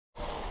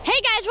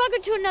guys,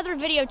 welcome to another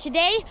video.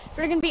 Today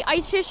we're gonna be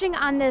ice fishing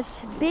on this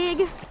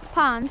big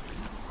pond,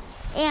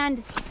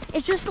 and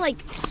it's just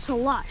like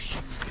slush.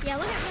 Yeah,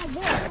 look at my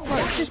board.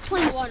 Well, it's just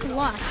plain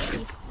slush,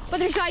 but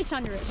there's ice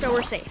under it, so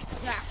we're safe.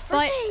 Yeah,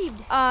 but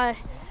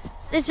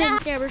we're just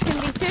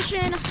gonna be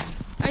fishing,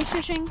 ice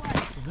fishing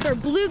for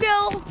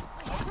bluegill,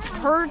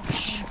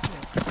 perch,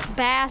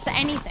 bass,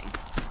 anything.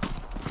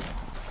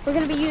 We're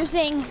gonna be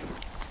using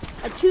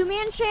a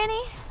 2-man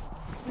shanty.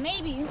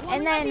 Maybe.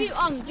 And then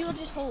you'll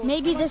just hold.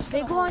 Maybe this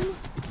big one.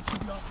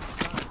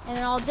 And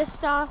then all this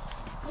stuff.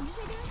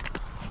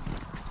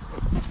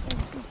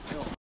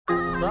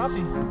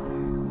 Crappie.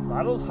 A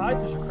lot of those high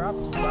fish are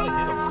crappies. We gotta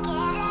get them.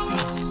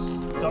 Just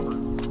be stubborn.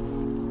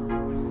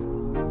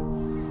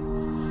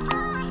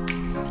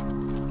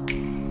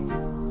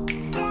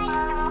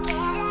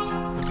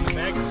 Could be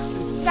maggots.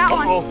 That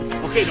one.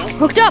 Okay, don't.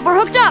 Hooked up. We're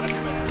hooked up.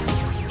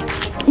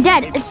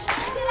 Dad, it's.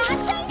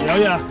 Yeah,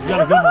 yeah. You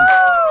got a good one.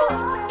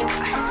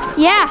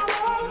 Yeah.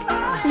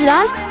 Is it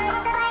on?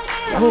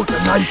 Oh, it's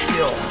a nice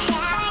gill.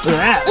 Look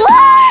at that.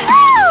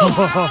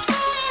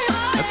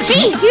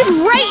 See, he's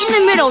right in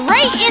the middle,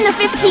 right in the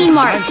 15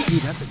 mark.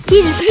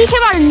 He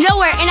came out of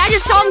nowhere, and I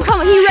just saw him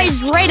come. He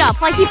raised right up,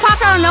 like he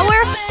popped out of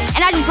nowhere,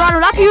 and I just brought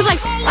it up. He was like,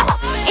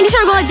 and he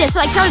started going like this,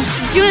 like started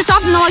doing this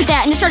off and like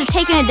that, and just started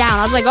taking it down.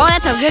 I was like, oh,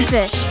 that's a good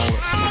fish.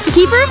 The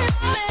keeper?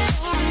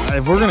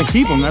 If we're gonna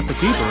keep him, that's a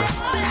keeper.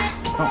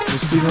 Oh,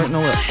 just squeeze right in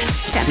the lip.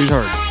 Okay. Squeeze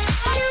hard.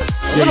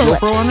 You got a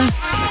GoPro on there?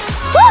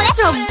 Woo,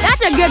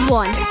 that's a good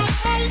one.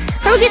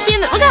 Look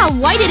at how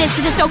white it is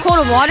because it's so cold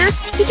of water.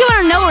 He came out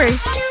of nowhere.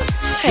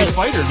 Hey. Good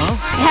fighter, huh?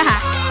 Yeah.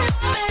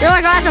 You're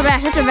like, oh, that's a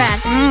bass, that's a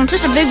bass.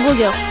 Just a big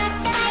bluegill.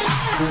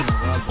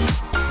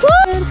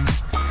 Woo!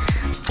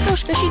 Go,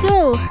 fishy,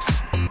 go.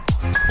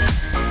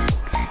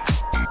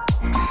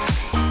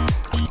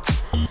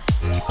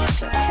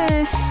 It's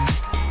okay.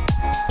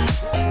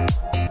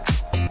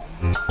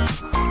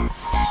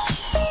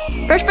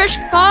 First fish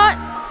caught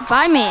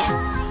by me.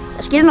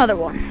 Let's get another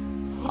one.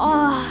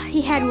 Oh,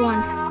 he had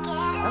one.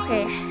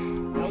 Okay.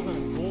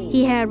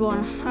 He had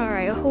one. All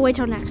right, we'll wait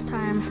till next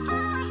time.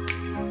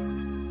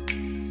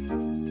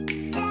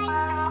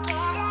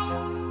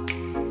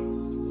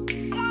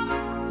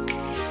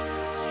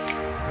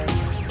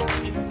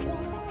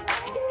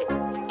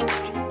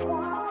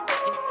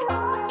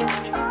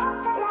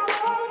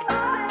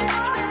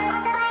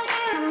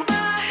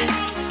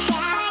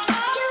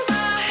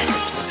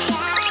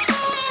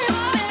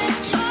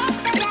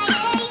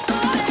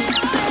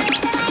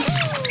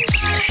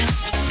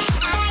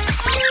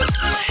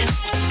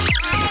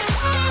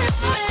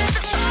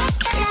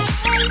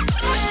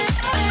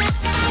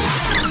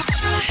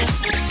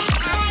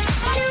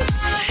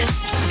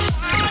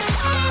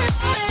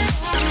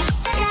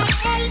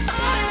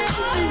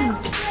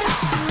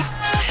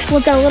 We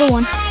got a little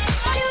one.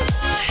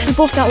 We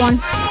both got one.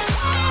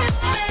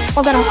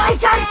 Oh, got a. Oh my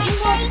God! He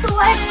came off at the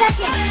last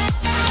second.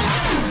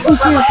 Me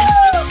too.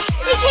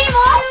 He came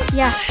off.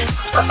 Yeah.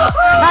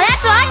 Now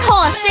that's what I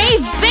call a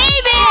save,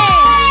 baby.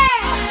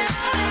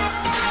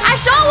 I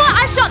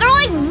saw. They're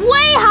like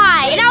way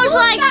high, and I was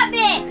like, that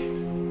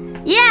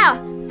big.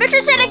 yeah. Fisher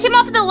said it came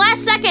off at the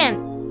last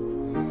second.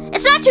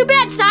 It's not too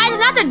bad size.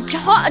 It's not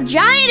the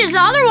giant as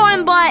the other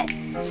one, but.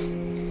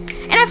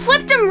 And I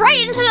flipped him right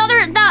into the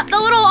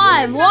little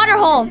water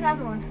hole.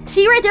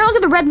 See right there? Look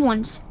at the red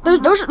ones. Those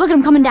look at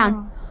them coming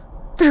down.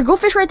 Fisher, go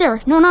fish right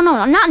there. No, not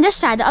on this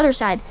side. The other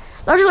side.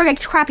 Those are like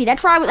crappie.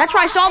 That's why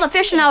I saw the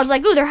fish and I was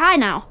like, ooh, they're high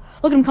now.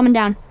 Look at them coming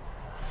down.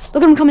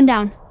 Look at them coming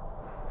down.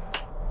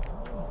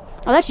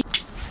 Oh, that's.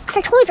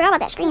 I totally forgot about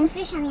that screen.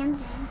 Fish on the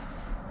inside.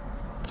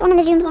 One in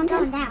the zoom going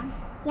down.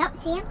 Yep,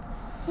 see him?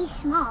 He's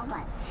small,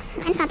 but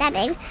it's not that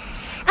big.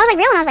 I was like,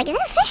 real, and I was like, is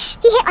that a fish?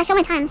 He hit like so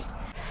many times.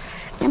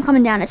 I'm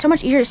coming down. It's so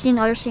much easier to see than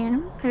the other seeing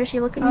him. I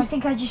see look at me. I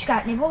think I just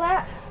got nibbled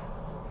at.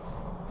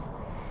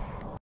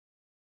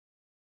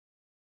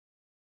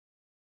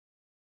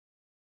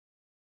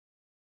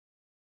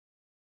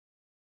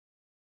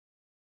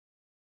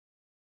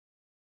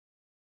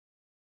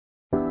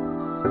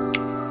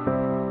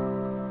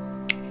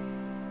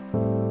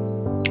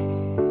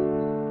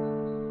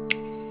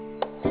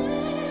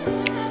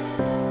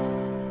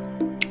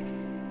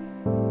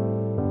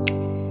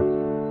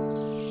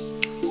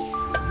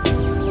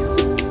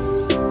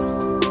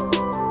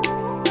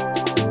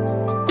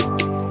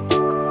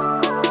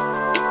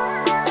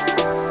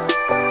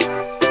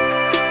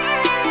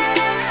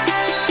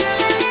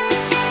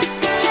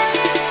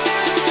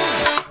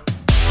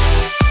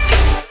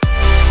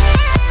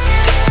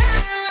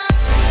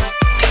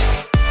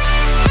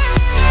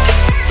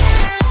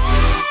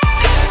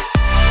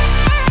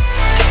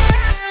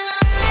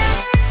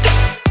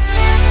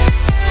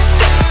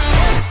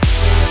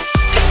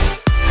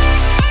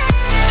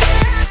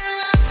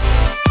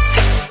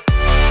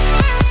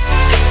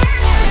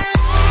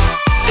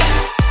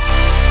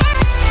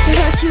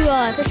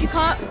 Fish you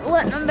caught,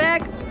 letting them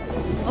back.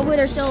 Hopefully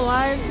they're still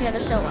alive. Yeah, they're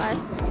still alive.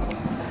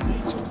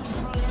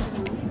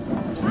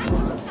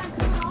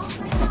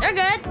 They're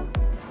good.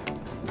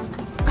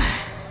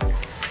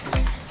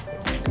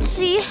 Let's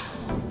see.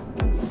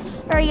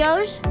 There he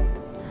goes.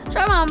 So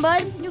come on,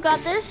 bud. You got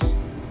this.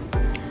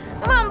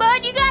 Come on,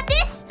 bud. You got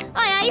this.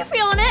 Oh, yeah. You're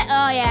feeling it.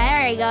 Oh, yeah.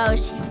 There he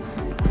goes.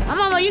 Come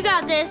on, bud. You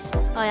got this.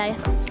 Oh, yeah.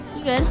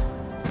 You good.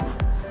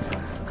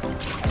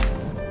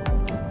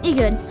 You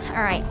good.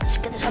 All right. Let's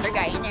get this other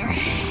guy in there.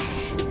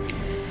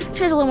 This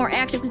guy's a little more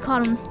active. We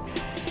caught him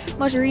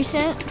most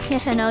recent.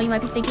 Yes, I know. You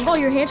might be thinking, oh,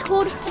 your hand's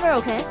cold? They're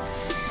okay.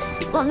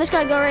 Letting this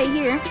guy go right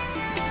here.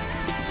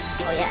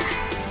 Oh, yeah.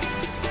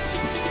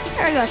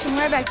 There we go. So I'm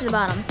right back to the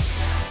bottom.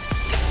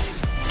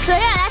 So,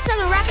 yeah, that's how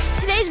to wrap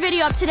today's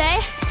video up today.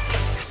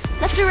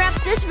 Let's wrap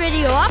this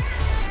video up.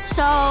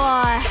 So,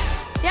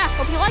 yeah,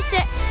 hope you liked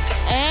it.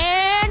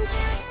 And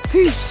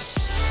peace.